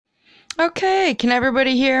Okay, can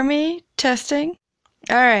everybody hear me? Testing.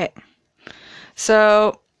 Alright,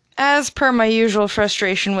 so as per my usual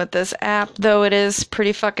frustration with this app, though it is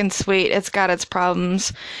pretty fucking sweet, it's got its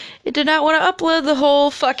problems. It did not want to upload the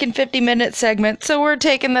whole fucking 50-minute segment, so we're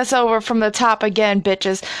taking this over from the top again,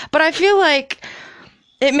 bitches. But I feel like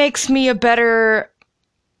it makes me a better.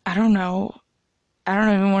 I don't know. I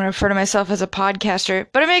don't even want to refer to myself as a podcaster,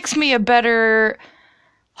 but it makes me a better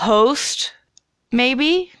host,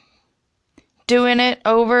 maybe? Doing it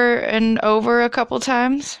over and over a couple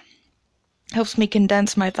times helps me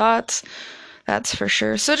condense my thoughts, that's for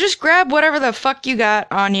sure. So just grab whatever the fuck you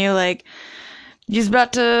got on you, like you're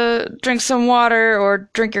about to drink some water or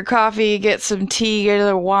drink your coffee, get some tea, get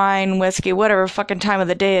a wine, whiskey, whatever fucking time of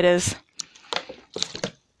the day it is.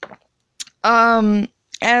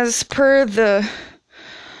 As per the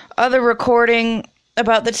other recording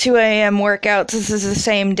about the 2 a.m. workouts, this is the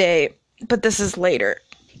same day, but this is later.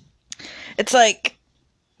 It's like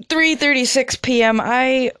 3:36 p.m.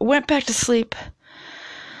 I went back to sleep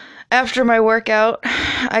after my workout.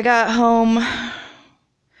 I got home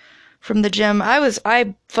from the gym.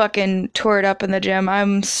 I fucking tore it up in the gym. I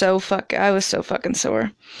was so fucking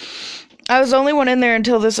sore. I was the only one in there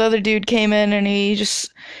until this other dude came in, and he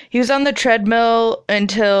was on the treadmill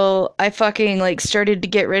until I fucking like started to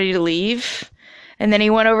get ready to leave. And then he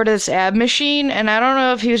went over to this ab machine, and I don't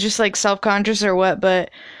know if he was just like self-conscious or what, but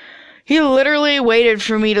he literally waited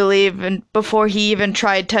for me to leave and before he even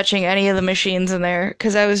tried touching any of the machines in there,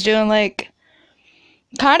 because I was doing like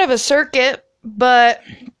kind of a circuit, but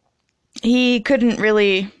he couldn't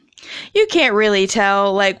really. You can't really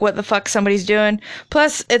tell like what the fuck somebody's doing.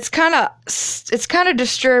 Plus, it's kind of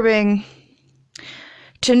disturbing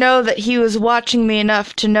to know that he was watching me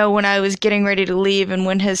enough to know when I was getting ready to leave and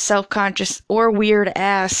when his self-conscious or weird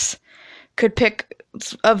ass could pick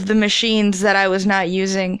of the machines that I was not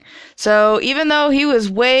using. So even though he was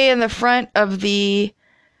way in the front of the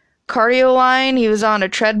cardio line, he was on a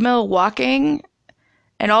treadmill walking,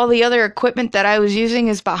 and all the other equipment that I was using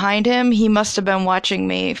is behind him, he must have been watching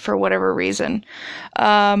me for whatever reason.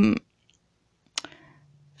 Fucking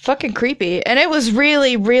creepy. And it was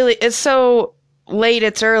really, really, it's so late,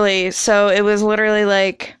 it's early, so it was literally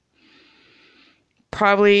like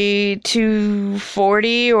probably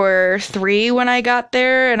 2:40 or 3 when I got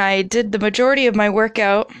there, and I did the majority of my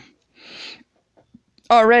workout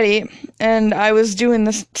already, and I was doing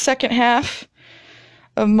the second half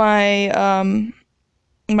of my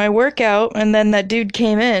workout, and then that dude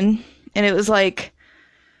came in, and it was like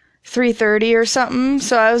 3:30 or something,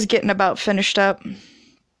 so I was getting about finished up.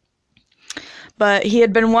 But he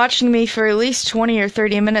had been watching me for at least 20 or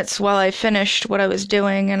 30 minutes while I finished what I was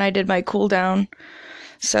doing, and I did my cool down.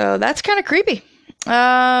 So that's kind of creepy.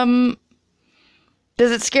 Does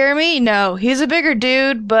it scare me? No. He's a bigger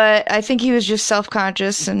dude, but I think he was just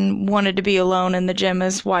self-conscious and wanted to be alone in the gym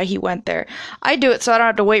is why he went there. I do it so I don't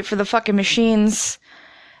have to wait for the fucking machines,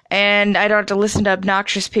 and I don't have to listen to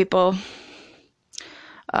obnoxious people.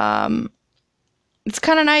 It's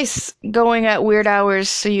kind of nice going at weird hours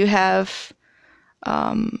so you have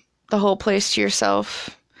the whole place to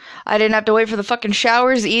yourself. I didn't have to wait for the fucking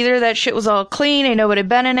showers either. That shit was all clean. Ain't nobody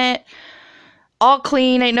been in it. All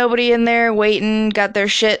clean. Ain't nobody in there waiting. Got their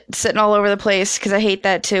shit sitting all over the place. Because I hate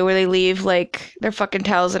that too, where they leave like their fucking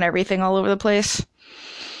towels and everything all over the place.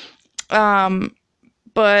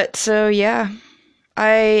 But so yeah,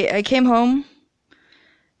 I came home,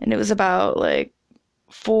 and it was about like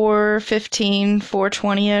 4:15,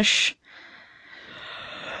 4:20ish,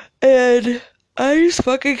 and I just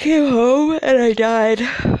fucking came home and I died.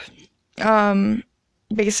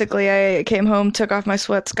 Basically, I came home, took off my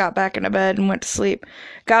sweats, got back into bed, and went to sleep.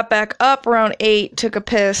 Got back up around 8, took a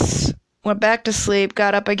piss, went back to sleep,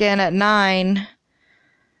 got up again at 9,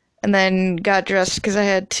 and then got dressed because I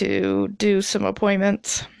had to do some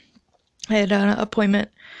appointments. I had an appointment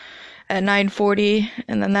at 9:40,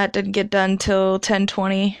 and then that didn't get done till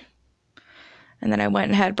 10:20. And then I went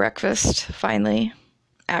and had breakfast, finally,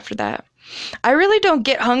 after that. I really don't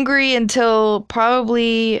get hungry until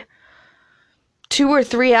probably 2 or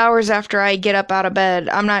 3 hours after I get up out of bed.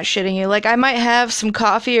 I'm not shitting you. Like, I might have some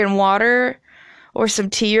coffee and water, or some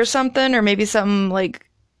tea or something, or maybe something like,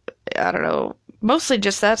 I don't know, mostly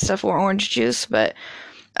just that stuff, or orange juice, but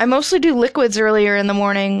I mostly do liquids earlier in the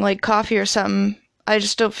morning, like coffee or something. I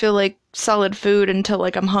just don't feel like solid food until,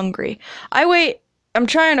 like, I'm hungry. I'm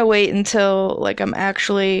trying to wait until, like, I'm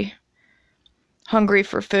actually hungry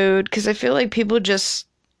for food, because I feel like people just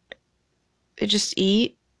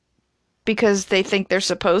eat because they think they're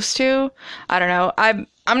supposed to. I don't know. I'm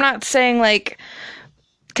not saying, like,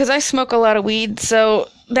 because I smoke a lot of weed, so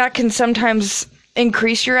that can sometimes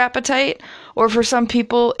increase your appetite, or for some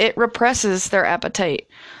people, it represses their appetite,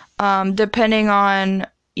 depending on,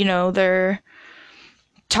 their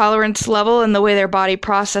tolerance level and the way their body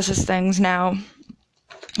processes things. Now,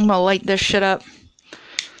 I'm gonna light this shit up.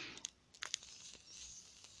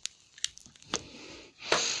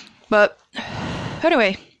 But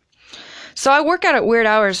anyway, so I work out at weird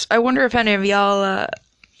hours. I wonder if any of y'all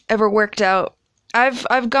ever worked out. I've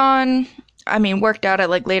worked out at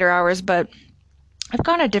like later hours, but I've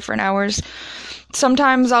gone at different hours.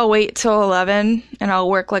 Sometimes I'll wait till 11 and I'll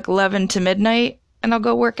work like 11 to midnight and I'll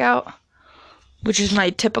go work out, which is my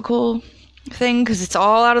typical thing because it's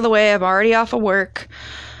all out of the way. I'm already off of work.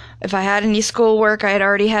 If I had any school work, I had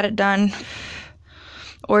already had it done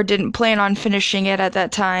or didn't plan on finishing it at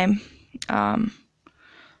that time. And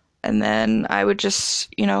then I would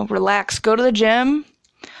just, relax, go to the gym.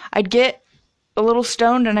 I'd get a little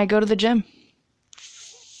stoned and I'd go to the gym.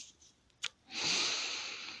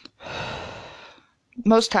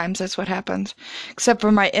 Most times that's what happens, except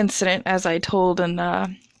for my incident, as I told in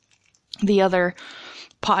the other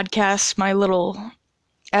podcast, my little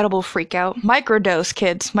edible freak out. Microdose,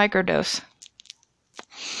 kids, microdose.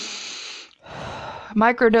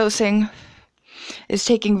 Microdosing is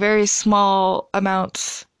taking very small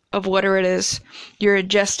amounts of whatever it is you're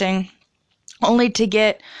ingesting, only to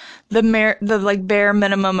get the bare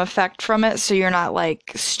minimum effect from it, so you're not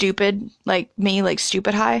like stupid, like me, like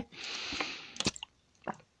stupid high.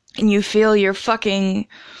 And you feel your fucking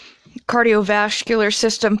cardiovascular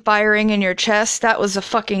system firing in your chest. That was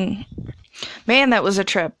that was a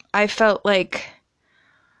trip. I felt like,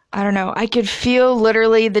 I don't know, I could feel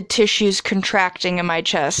literally the tissues contracting in my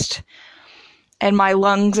chest and my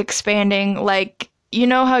lungs expanding. Like, you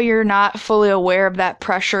know how you're not fully aware of that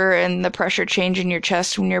pressure and the pressure change in your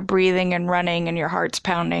chest when you're breathing and running and your heart's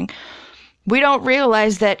pounding? We don't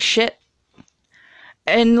realize that shit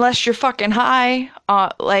unless you're fucking high,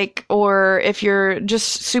 or if you're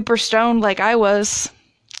just super stoned like I was.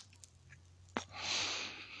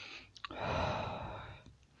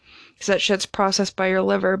 Because that shit's processed by your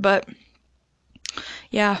liver, but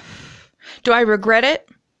yeah. Do I regret it?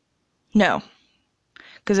 No.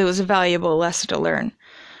 Because it was a valuable lesson to learn.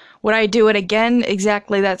 Would I do it again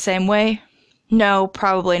exactly that same way? No,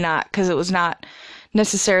 probably not, because it was not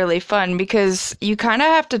necessarily fun, because you kind of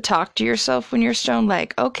have to talk to yourself when you're stoned,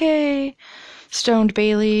 like, okay, stoned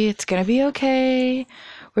Bailey, it's gonna be okay.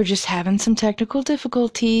 We're just having some technical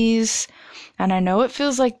difficulties. And I know it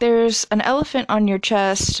feels like there's an elephant on your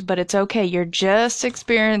chest, but it's okay. You're just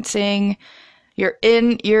experiencing,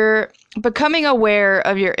 you're becoming aware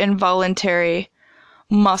of your involuntary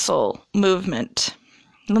muscle movement.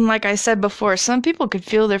 And like I said before, some people could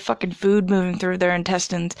feel their fucking food moving through their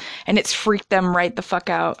intestines, and it's freaked them right the fuck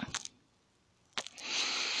out.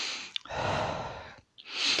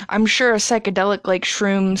 I'm sure a psychedelic like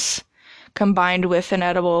shrooms combined with an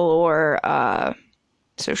edible, or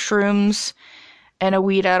so shrooms and a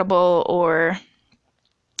weed edible, or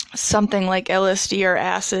something like LSD or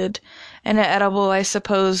acid and an edible, I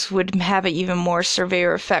suppose, would have an even more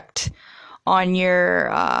severe effect on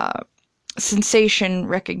your sensation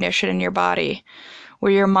recognition in your body,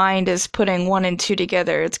 where your mind is putting 1 and 2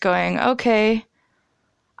 together. It's going, okay,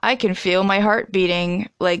 I can feel my heart beating,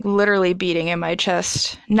 like literally beating in my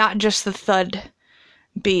chest. Not just the thud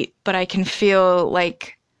beat, but I can feel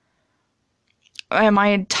like my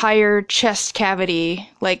entire chest cavity,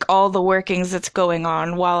 like all the workings that's going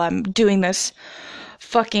on while I'm doing this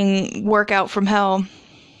fucking workout from hell.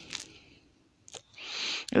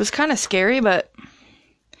 It was kind of scary, but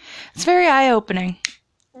it's very eye-opening.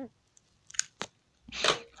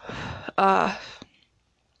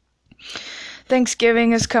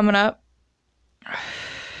 Thanksgiving is coming up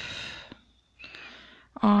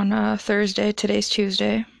on Thursday. Today's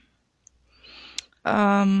Tuesday.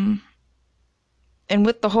 And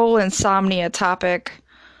with the whole insomnia topic,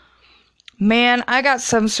 man, I got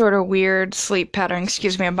some sort of weird sleep pattern.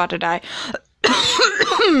 Excuse me, I'm about to die.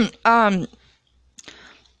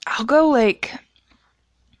 I'll go like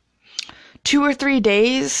 2 or 3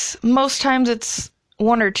 days. Most times it's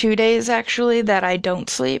 1 or 2 days actually that I don't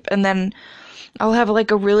sleep, and then I'll have like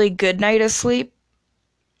a really good night of sleep,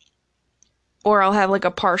 or I'll have like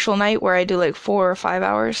a partial night where I do like 4 or 5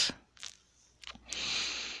 hours,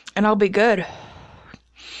 and I'll be good.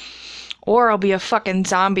 Or I'll be a fucking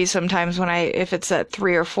zombie sometimes if it's that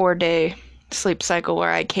 3 or 4 day sleep cycle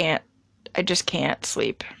where I just can't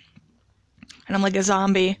sleep. And I'm like a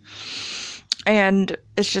zombie. And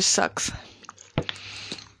it just sucks.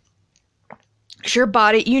 It's your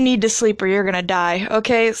body, you need to sleep or you're gonna die.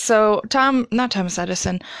 Okay, so not Thomas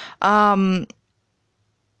Edison.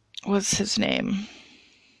 what's his name?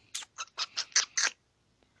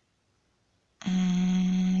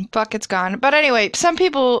 Fuck, it's gone. But anyway, some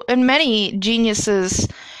people and many geniuses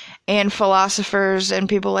and philosophers and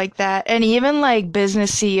people like that, and even like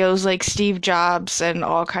business CEOs like Steve Jobs and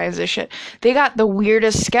all kinds of shit, they got the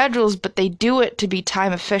weirdest schedules, but they do it to be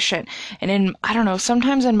time efficient. And I don't know,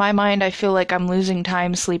 sometimes in my mind I feel like I'm losing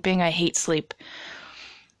time sleeping. I hate sleep.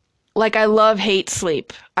 Like, I hate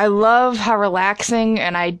sleep. I love how relaxing,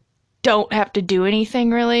 and I don't have to do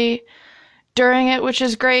anything really during it, which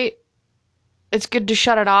is great. It's good to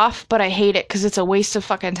shut it off, but I hate it because it's a waste of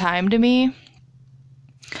fucking time to me.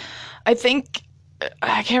 I can't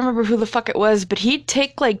remember who the fuck it was, but he'd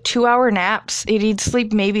take like 2-hour naps. He'd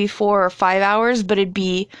sleep maybe 4 or 5 hours, but it'd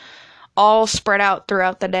be all spread out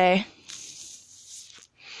throughout the day.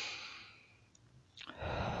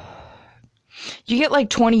 You get like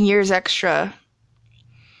 20 years extra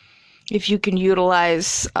if you can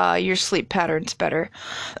utilize your sleep patterns better.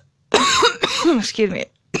 Excuse me.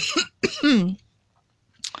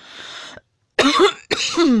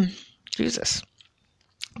 Jesus.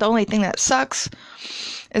 The only thing that sucks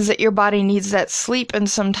is that your body needs that sleep, and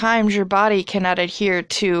sometimes your body cannot adhere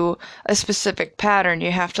to a specific pattern.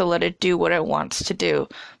 You have to let it do what it wants to do.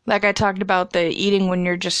 Like I talked about the eating when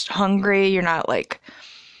you're just hungry, you're not like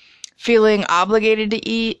feeling obligated to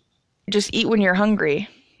eat. Just eat when you're hungry.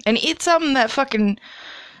 And eat something that fucking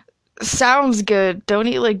sounds good. Don't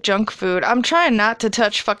eat like junk food. I'm trying not to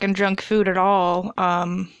touch fucking junk food at all.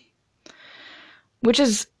 Which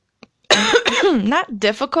is not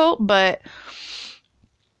difficult, but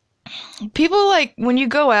people like when you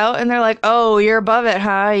go out and they're like, oh, you're above it,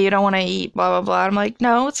 huh? You don't want to eat, blah, blah, blah. I'm like,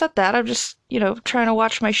 no, it's not that. I'm just, trying to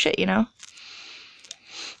watch my shit,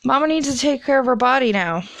 Mama needs to take care of her body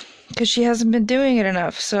now because she hasn't been doing it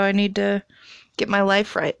enough. So I need to get my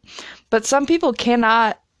life right. But some people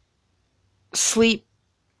cannot sleep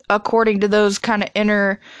according to those kind of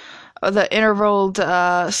intervaled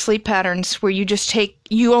sleep patterns where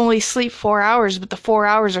you only sleep 4 hours, but the 4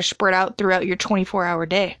 hours are spread out throughout your 24-hour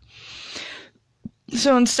day.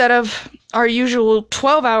 So instead of our usual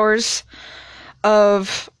 12 hours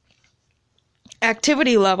of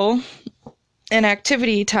activity level and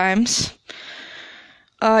activity times,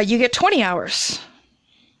 you get 20 hours,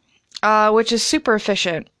 which is super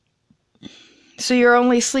efficient. So you're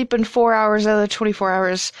only sleeping 4 hours out of the 24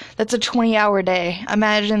 hours. That's a 20-hour day.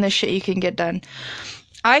 Imagine the shit you can get done.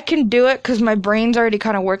 I can do it because my brain's already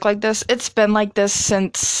kind of worked like this. It's been like this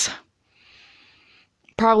since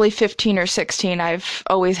probably 15 or 16. I've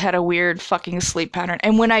always had a weird fucking sleep pattern.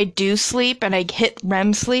 And when I do sleep and I hit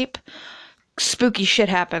REM sleep, spooky shit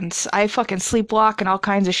happens. I fucking sleepwalk and all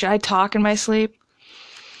kinds of shit. I talk in my sleep.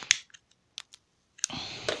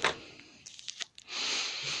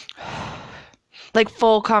 Like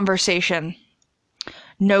full conversation.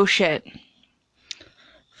 No shit.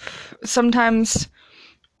 Sometimes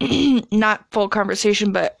not full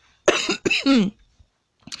conversation, but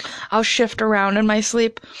I'll shift around in my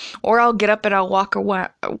sleep, or I'll get up and I'll walk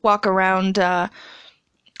around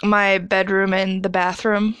my bedroom and the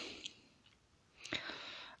bathroom.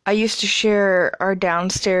 I used to share our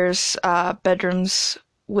downstairs bedrooms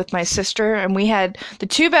with my sister, and we had the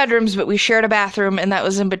 2 bedrooms, but we shared a bathroom, and that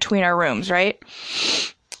was in between our rooms, right?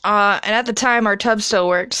 And at the time, our tub still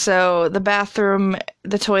worked, so the bathroom,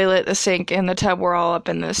 the toilet, the sink, and the tub were all up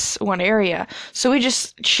in this one area. So we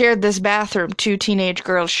just shared this bathroom, 2 teenage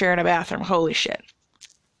girls sharing a bathroom. Holy shit.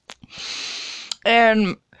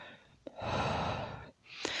 And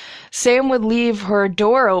Sam would leave her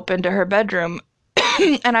door open to her bedroom,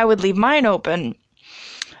 and I would leave mine open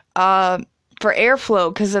for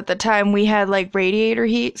airflow, because at the time we had like radiator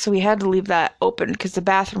heat, so we had to leave that open because the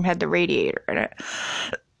bathroom had the radiator in it.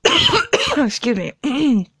 Excuse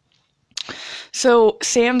me. So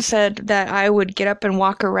Sam said that I would get up and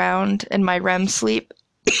walk around in my REM sleep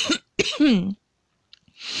and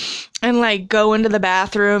like go into the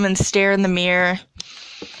bathroom and stare in the mirror.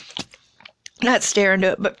 Not stare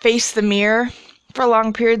into it, but face the mirror for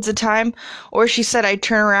long periods of time. Or she said I'd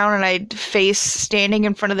turn around and I'd face standing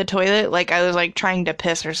in front of the toilet like I was like trying to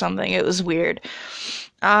piss or something. It was weird.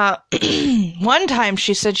 One time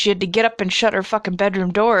she said she had to get up and shut her fucking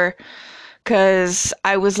bedroom door because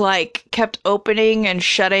I was like kept opening and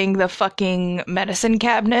shutting the fucking medicine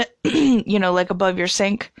cabinet, like above your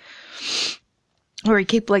sink where you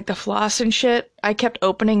keep like the floss and shit. I kept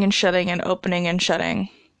opening and shutting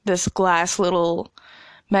this glass little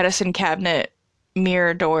medicine cabinet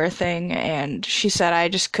mirror door thing, and she said I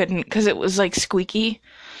just couldn't because it was like squeaky.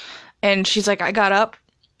 And she's like, I got up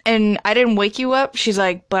and I didn't wake you up. She's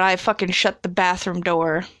like, but I fucking shut the bathroom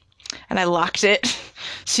door and I locked it.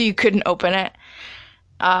 so you couldn't open it.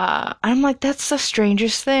 I'm like, that's the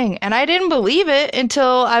strangest thing. And I didn't believe it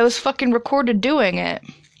until I was fucking recorded doing it.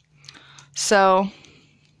 So,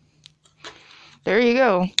 there you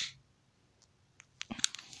go.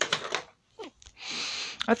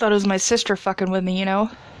 I thought it was my sister fucking with me, you know?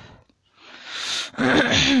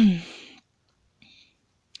 Can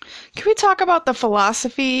we talk about the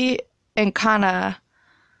philosophy and kind of,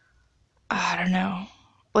 I don't know,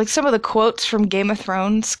 like some of the quotes from Game of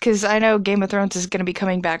Thrones? Because I know Game of Thrones is going to be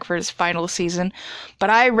coming back for its final season, but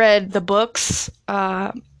I read the books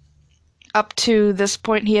up to this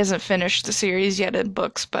point. He hasn't finished the series yet in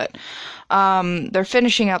books, but they're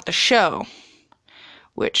finishing out the show,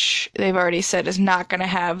 which they've already said is not going to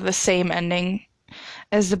have the same ending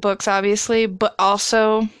as the books, obviously, but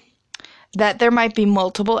also that there might be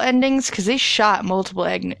multiple endings, because they shot multiple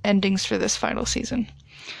endings for this final season,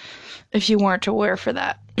 if you weren't aware for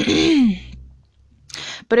that.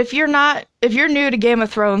 But if you're new to Game of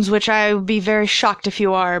Thrones, which I would be very shocked if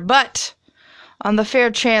you are, but on the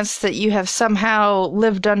fair chance that you have somehow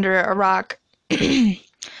lived under a rock and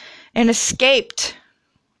escaped,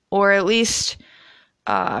 or at least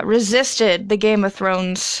resisted the Game of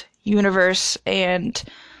Thrones universe and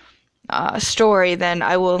story, then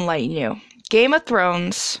I will enlighten you. Game of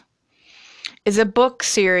Thrones is a book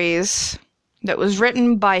series that was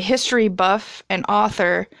written by history buff and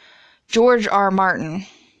author George R. Martin.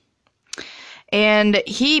 And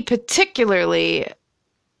he particularly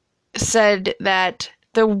said that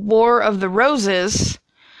the War of the Roses,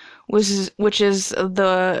 which is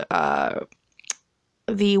the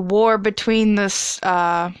war between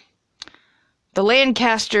the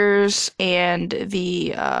Lancasters and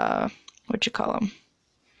the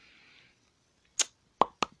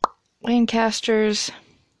Lancasters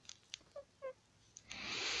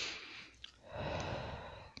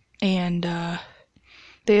and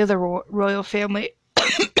the other royal family.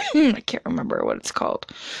 I can't remember what it's called.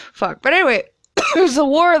 Fuck. But anyway, it was the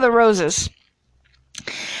War of the Roses.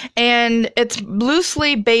 And it's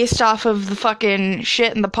loosely based off of the fucking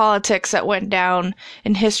shit and the politics that went down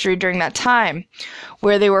in history during that time,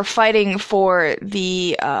 where they were fighting for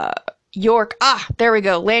the York. There we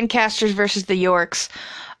go. Lancasters versus the Yorks.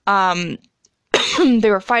 They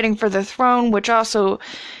were fighting for the throne, which also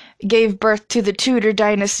gave birth to the Tudor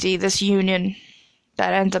dynasty, this union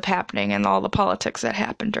that ends up happening, and all the politics that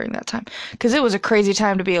happened during that time. Because it was a crazy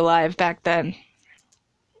time to be alive back then.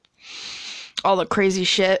 All the crazy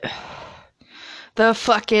shit. The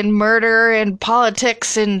fucking murder and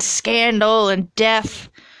politics and scandal and death.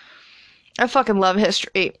 I fucking love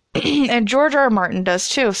history. And George R. R. Martin does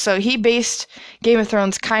too, so he based Game of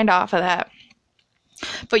Thrones kind of off of that.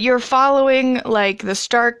 But you're following, like, there's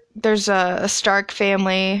a Stark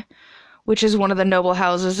family, which is one of the noble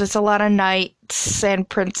houses. It's a lot of knights and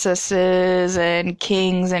princesses and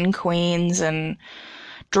kings and queens and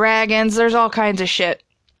dragons. There's all kinds of shit.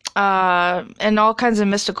 And all kinds of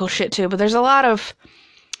mystical shit too. But there's a lot of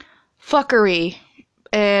fuckery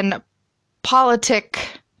and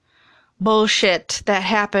politic bullshit that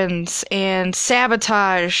happens, and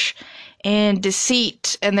sabotage and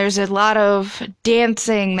deceit, and there's a lot of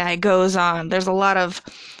dancing that goes on. There's a lot of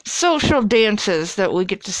social dances that we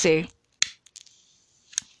get to see.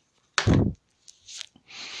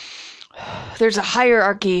 There's a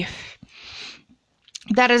hierarchy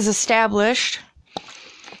that is established,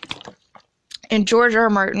 and George R. R.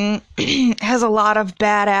 Martin has a lot of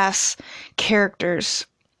badass characters.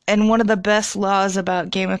 And one of the best laws about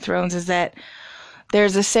Game of Thrones is that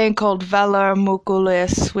there's a saying called Valar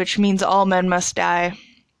Morghulis, which means all men must die.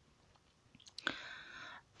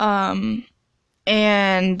 And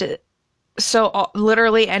so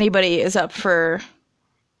literally anybody is up for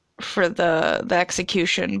the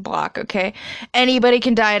execution block, okay? Anybody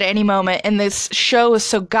can die at any moment, and this show is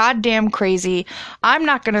so goddamn crazy. I'm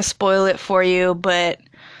not gonna spoil it for you, but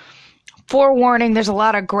forewarning, there's a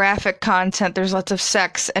lot of graphic content. There's lots of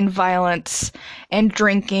sex and violence and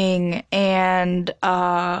drinking and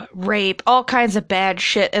rape, all kinds of bad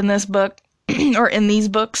shit in this book, or in these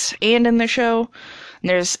books, and in the show. And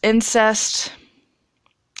there's incest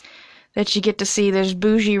that you get to see. There's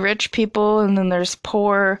bougie rich people, and then there's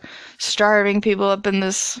poor, starving people up in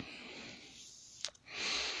this.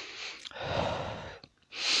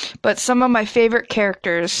 But some of my favorite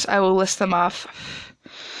characters, I will list them off.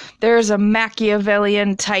 There's a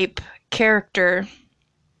Machiavellian type character,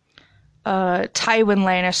 Tywin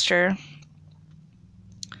Lannister.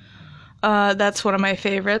 That's one of my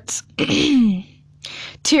favorites. Tyrion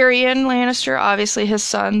Lannister, obviously his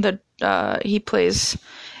son, he plays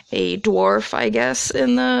a dwarf, I guess,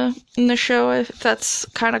 in the show, if that's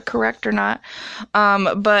kind of correct or not.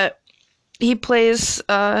 But he plays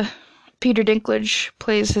Peter Dinklage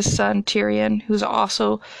plays his son Tyrion, who's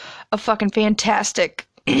also a fucking fantastic,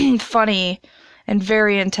 funny, and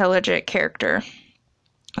very intelligent character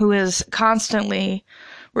who is constantly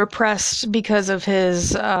repressed because of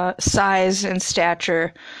his size and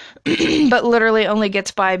stature, but literally only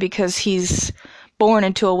gets by because he's born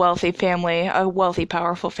into a wealthy family, a wealthy,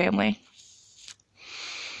 powerful family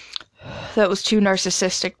that was too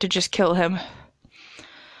narcissistic to just kill him.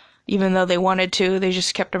 Even though they wanted to, they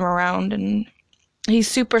just kept him around, and he's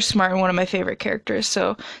super smart and one of my favorite characters.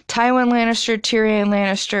 So, Tywin Lannister, Tyrion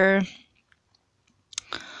Lannister,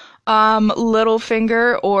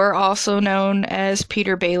 Littlefinger, or also known as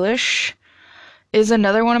Peter Baelish, is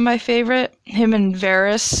another one of my favorite. Him and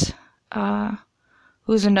Varys,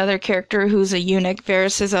 who's another character who's a eunuch.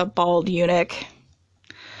 Varys is a bald eunuch.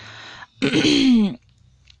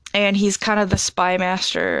 And he's kind of the spy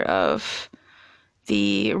master of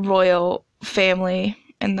the royal family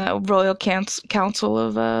and the royal council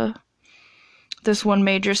of this one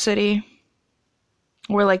major city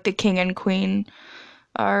where like the king and queen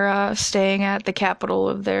are staying at the capital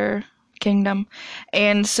of their kingdom.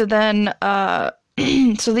 And so then so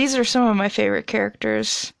these are some of my favorite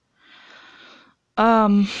characters.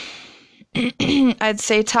 I'd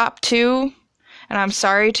say top two, and I'm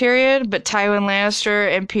sorry, Tyrion, but Tywin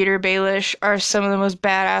Lannister and Peter Baelish are some of the most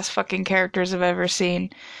badass fucking characters I've ever seen.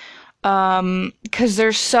 'Cause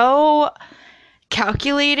they're so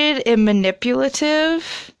calculated and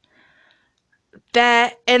manipulative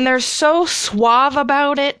and they're so suave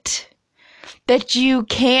about it that you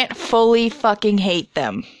can't fully fucking hate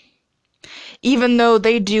them. Even though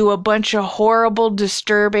they do a bunch of horrible,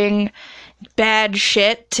 disturbing, bad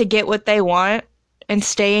shit to get what they want and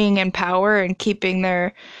staying in power and keeping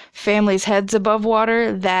their families' heads above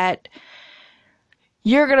water, that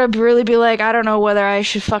you're gonna really be like, I don't know whether I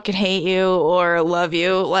should fucking hate you or love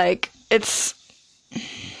you. Like, it's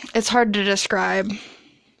hard to describe.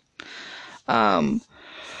 And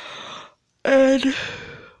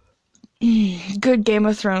good Game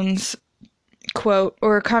of Thrones quote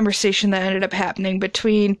or a conversation that ended up happening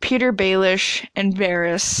between Peter Baelish and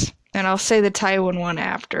Varys, and I'll say the Tywin one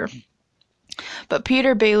after. But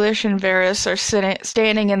Peter Baelish and Varys are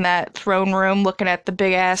standing in that throne room looking at the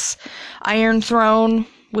big-ass Iron Throne,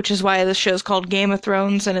 which is why this show's called Game of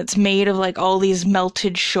Thrones, and it's made of, like, all these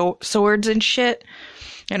melted swords and shit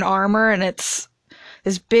and armor, and it's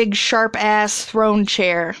this big, sharp-ass throne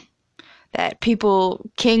chair that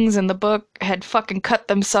kings in the book, had fucking cut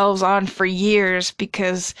themselves on for years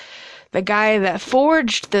because the guy that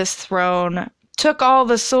forged this throne took all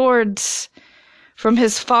the swords from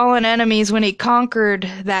his fallen enemies when he conquered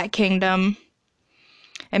that kingdom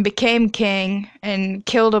and became king and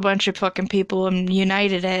killed a bunch of fucking people and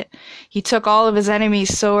united it. He took all of his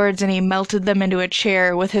enemies' swords and he melted them into a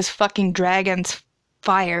chair with his fucking dragon's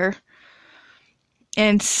fire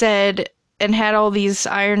and had all these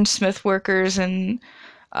ironsmith workers and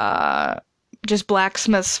just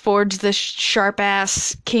blacksmiths forge this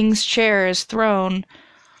sharp-ass king's chair, his throne,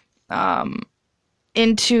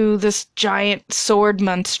 into this giant sword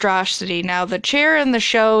monstrosity. Now, the chair in the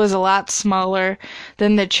show is a lot smaller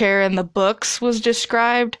than the chair in the books was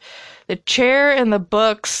described. The chair in the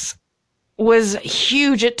books was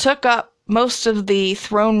huge. It took up most of the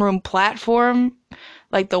throne room platform,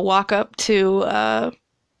 like the walk up to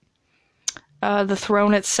the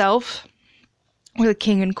throne itself, where the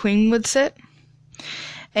king and queen would sit.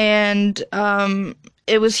 And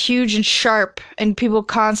it was huge and sharp, and people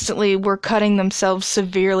constantly were cutting themselves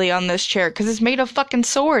severely on this chair because it's made of fucking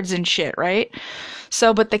swords and shit, right?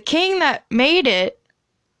 So, but the king that made it,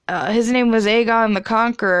 his name was Aegon the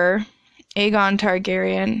Conqueror, Aegon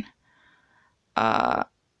Targaryen,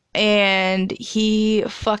 and he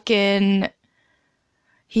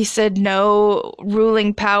said no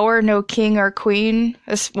ruling power, no king or queen.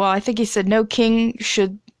 Well, I think he said no king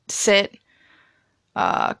should sit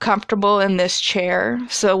comfortable in this chair.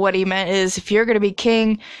 So what he meant is, if you're gonna be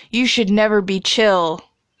king, you should never be chill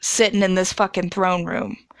sitting in this fucking throne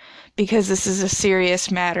room, because this is a serious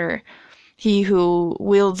matter. He who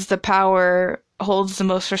wields the power holds the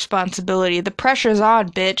most responsibility. The pressure's on,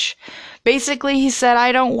 bitch. Basically, he said,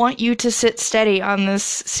 I don't want you to sit steady on this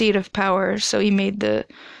seat of power. So he made the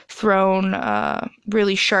throne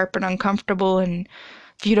really sharp and uncomfortable, and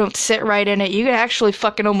if you don't sit right in it, you can actually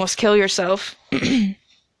fucking almost kill yourself.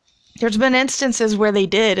 There's been instances where they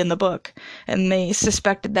did in the book, and they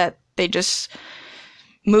suspected that they just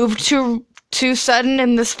moved too too sudden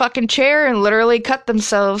in this fucking chair and literally cut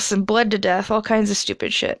themselves and bled to death, all kinds of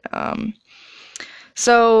stupid shit.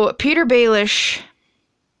 So Peter Baelish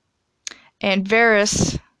and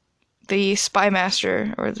Varys, the spy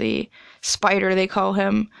master, or the spider they call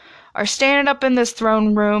him, are standing up in this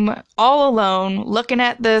throne room all alone, looking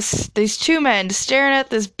at these two men staring at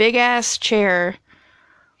this big ass chair.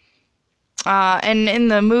 And in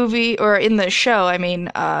the movie, or in the show, I mean,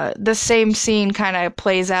 the same scene kind of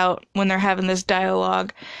plays out when they're having this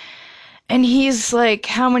dialogue. And he's like,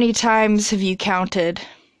 how many times have you counted?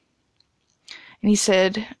 And he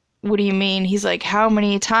said, what do you mean? He's like, how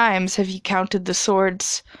many times have you counted the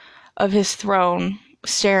swords of his throne,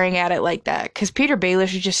 staring at it like that? Because Peter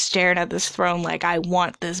Baelish is just staring at this throne like, I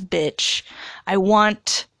want this bitch. I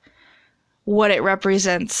want what it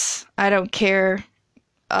represents. I don't care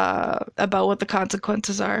about what the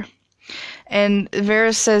consequences are. And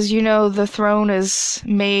Varys says, the throne is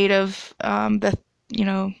made of the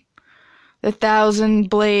 1,000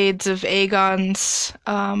 blades of Aegon's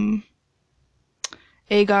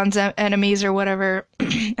enemies or whatever.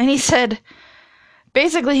 And he said,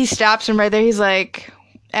 basically he stops him right there. He's like,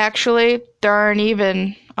 actually, there aren't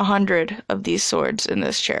even 100 of these swords in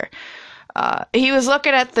this chair. He was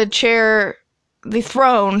looking at the throne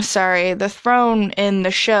in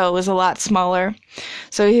the show is a lot smaller.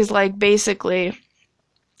 So he's like, there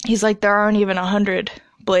aren't even 100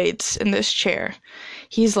 blades in this chair.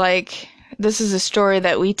 He's like, this is a story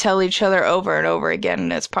that we tell each other over and over again,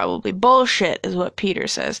 and it's probably bullshit, is what Peter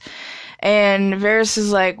says. And Varys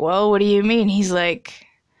is like, well, what do you mean? He's like,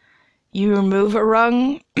 you remove a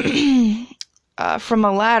rung from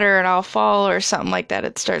a ladder and I'll fall, or something like that.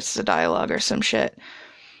 It starts the dialogue or some shit.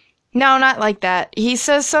 No, not like that. He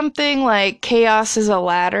says something like, chaos is a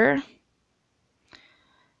ladder.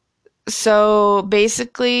 So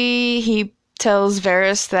basically, he tells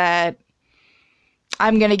Varys that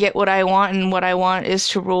I'm gonna get what I want, and what I want is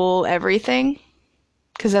to rule everything.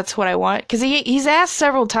 Because that's what I want. Because he's asked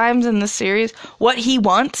several times in the series what he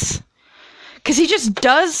wants. Because he just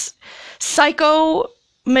does psycho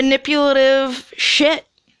manipulative shit.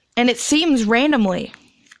 And it seems randomly.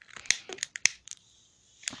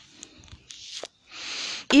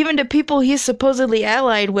 Even to people he's supposedly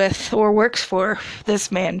allied with or works for,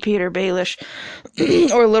 this man, Peter Baelish,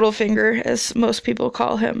 or Littlefinger, as most people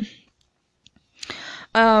call him.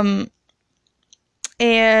 And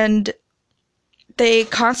they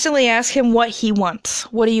constantly ask him what he wants.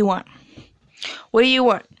 What do you want? What do you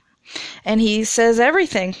want? And he says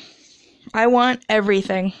everything. I want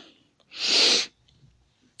everything.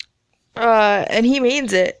 And he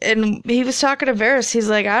means it. And he was talking to Varys. He's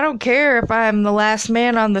like, I don't care if I'm the last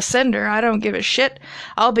man on the cinder. I don't give a shit.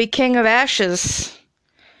 I'll be king of ashes.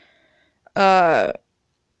 He's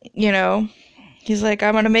like,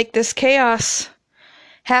 I'm gonna make this chaos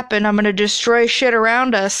happen. I'm gonna destroy shit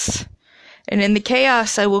around us. And in the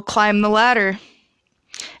chaos, I will climb the ladder.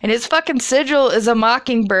 And his fucking sigil is a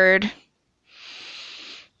mockingbird.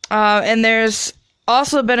 And there's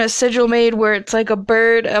also been a sigil made where it's like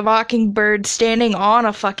a mockingbird standing on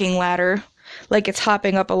a fucking ladder. Like it's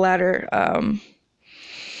hopping up a ladder. And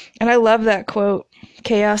I love that quote.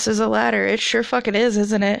 Chaos is a ladder. It sure fucking is,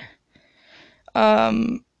 isn't it?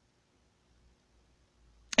 And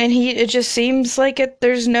it just seems like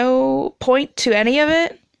there's no point to any of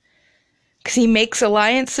it. Because he makes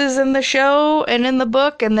alliances in the show and in the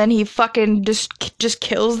book, and then he fucking just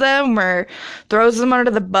kills them, or throws them under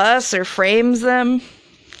the bus, or frames them.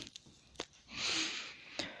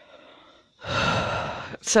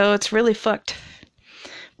 So it's really fucked.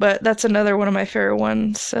 But that's another one of my favorite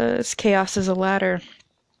ones. It's Chaos is a Ladder.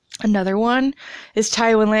 Another one is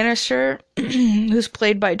Tywin Lannister, who's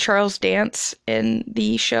played by Charles Dance in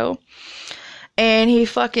the show. And he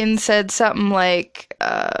fucking said something like,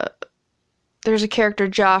 there's a character,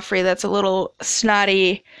 Joffrey, that's a little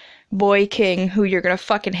snotty boy king who you're gonna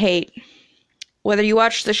fucking hate. Whether you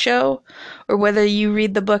watch the show or whether you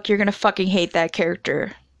read the book, you're gonna fucking hate that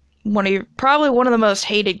character. Probably one of the most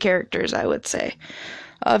hated characters, I would say,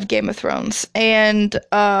 of Game of Thrones. And,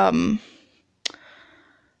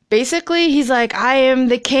 basically, he's like, I am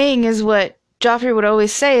the king, is what Joffrey would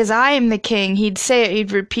always say, is I am the king. He'd say it,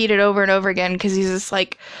 he'd repeat it over and over again, because he's this,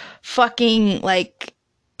 like, fucking, like,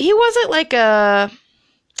 he wasn't like a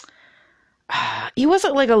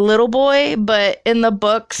little boy, but in the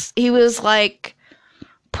books, he was like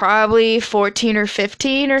probably 14 or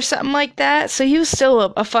 15 or something like that. So he was still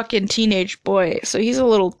a fucking teenage boy. So he's a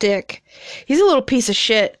little dick. He's a little piece of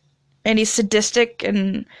shit. And he's sadistic,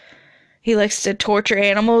 and he likes to torture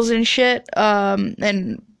animals and shit,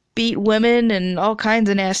 and beat women and all kinds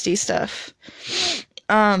of nasty stuff.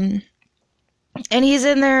 And he's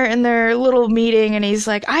in their little meeting, and he's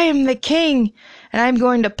like, I am the king, and I'm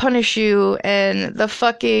going to punish you. And the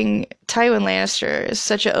fucking Tywin Lannister is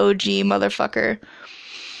such an OG motherfucker.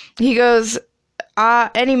 He goes,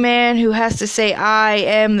 any man who has to say I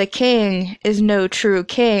am the king is no true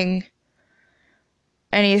king.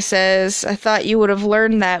 And he says, I thought you would have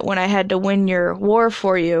learned that when I had to win your war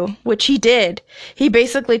for you, which he did. He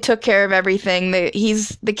basically took care of everything.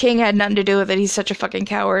 The king had nothing to do with it. He's such a fucking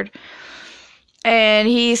coward. And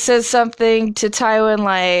he says something to Tywin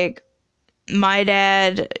like, my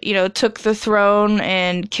dad, took the throne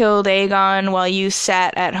and killed Aegon while you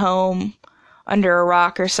sat at home under a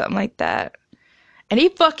rock or something like that. And he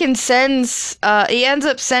fucking he ends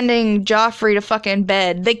up sending Joffrey to fucking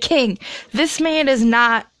bed. The king. This man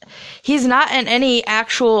he's not in any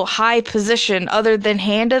actual high position other than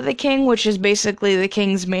Hand of the King, which is basically the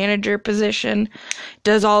king's manager position.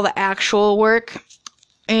 Does all the actual work.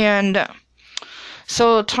 And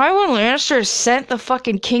so Tywin Lannister sent the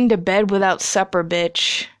fucking king to bed without supper,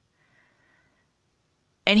 bitch.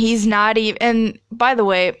 And he's not even, and by the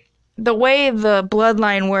way the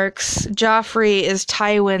bloodline works, Joffrey is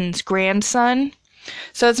Tywin's grandson.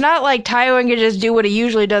 So it's not like Tywin can just do what he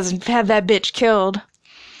usually does and have that bitch killed.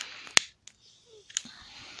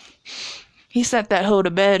 He sent that hoe to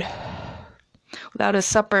bed without his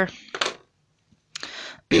supper.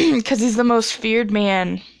 Because he's the most feared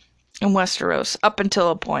man in Westeros, up until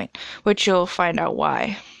a point, which you'll find out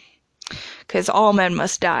why. Because all men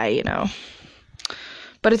must die,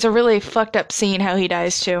 But it's a really fucked up scene how he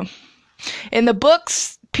dies too. In the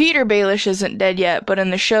books, Peter Baelish isn't dead yet, but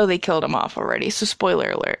in the show they killed him off already, so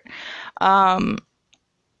spoiler alert.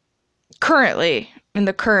 Currently,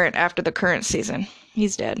 after the current season,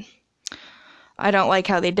 he's dead. I don't like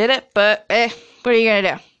how they did it, but what are you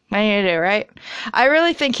gonna do? What are you gonna do, right? I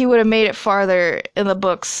really think he would have made it farther in the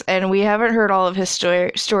books, and we haven't heard all of his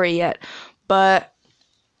story yet, but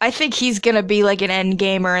I think he's gonna be like an end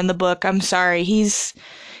gamer in the book. I'm sorry. He's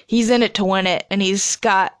in it to win it, and he's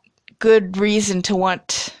got good reason to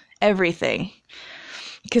want everything.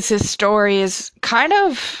 Because his story is kind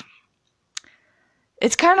of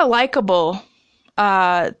likable.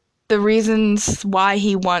 The reasons why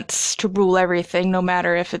he wants to rule everything, no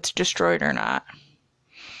matter if it's destroyed or not.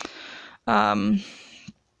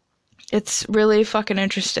 It's really fucking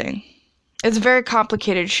interesting. It's a very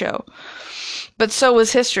complicated show. But so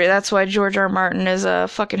was history. That's why George R. Martin is a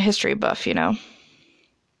fucking history buff,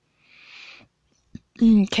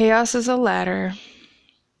 Chaos is a ladder.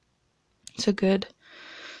 It's a good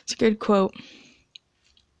quote.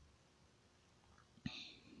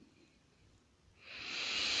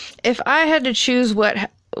 If I had to choose what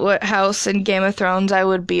house in Game of Thrones I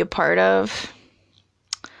would be a part of,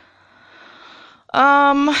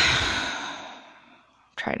 I'm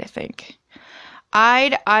trying to think.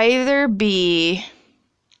 I'd either be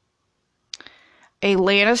a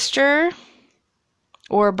Lannister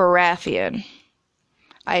or a Baratheon,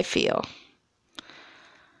 I feel.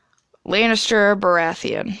 Lannister or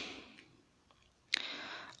Baratheon.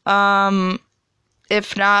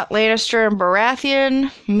 If not Lannister and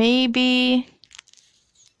Baratheon, maybe...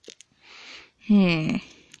 I'm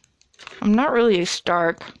not really a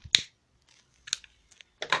Stark.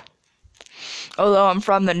 Although I'm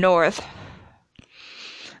from the north.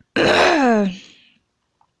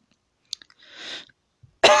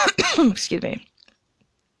 Excuse me.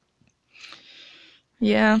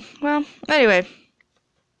 Yeah, well, anyway.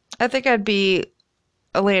 I think I'd be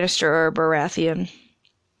a Lannister or a Baratheon.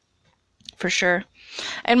 For sure.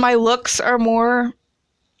 And my looks are more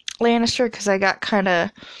Lannister because I got kind of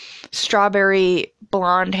strawberry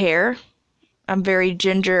blonde hair. I'm very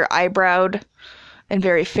ginger eyebrowed and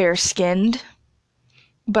very fair skinned.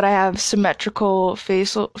 But I have symmetrical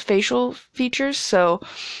facial features, so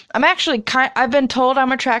I'm actually I've been told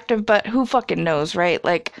I'm attractive, but who fucking knows, right?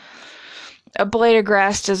 Like, a blade of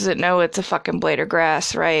grass doesn't know it's a fucking blade of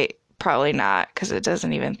grass, right? Probably not, because it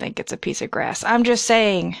doesn't even think it's a piece of grass. I'm just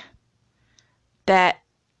saying that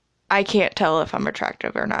I can't tell if I'm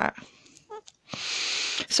attractive or not.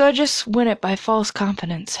 So I just win it by false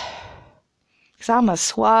confidence. Because I'm a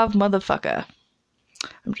suave motherfucker.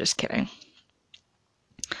 I'm just kidding.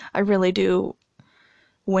 I really do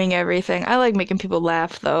wing everything. I like making people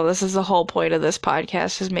laugh, though. This is the whole point of this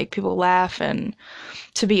podcast, is make people laugh and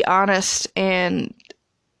to be honest, and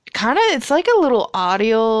kind of, it's like a little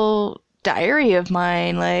audio diary of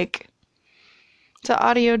mine. Like, it's an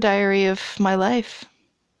audio diary of my life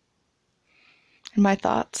and my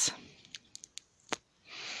thoughts.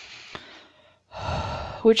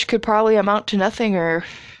 Which could probably amount to nothing or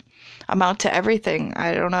amount to everything.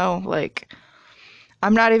 I don't know. Like,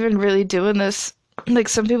 I'm not even really doing this Like,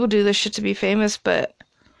 some people do this shit to be famous, but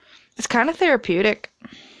it's kind of therapeutic.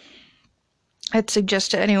 I'd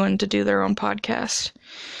suggest to anyone to do their own podcast.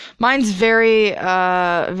 Mine's very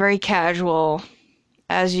casual.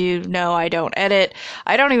 As you know, I don't edit.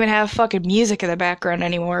 I don't even have fucking music in the background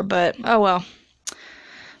anymore, but oh well.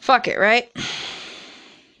 Fuck it, right?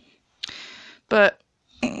 But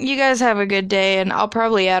you guys have a good day, and I'll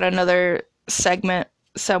probably add another segment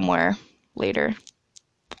somewhere later.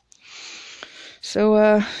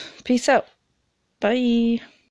 So, peace out. Bye.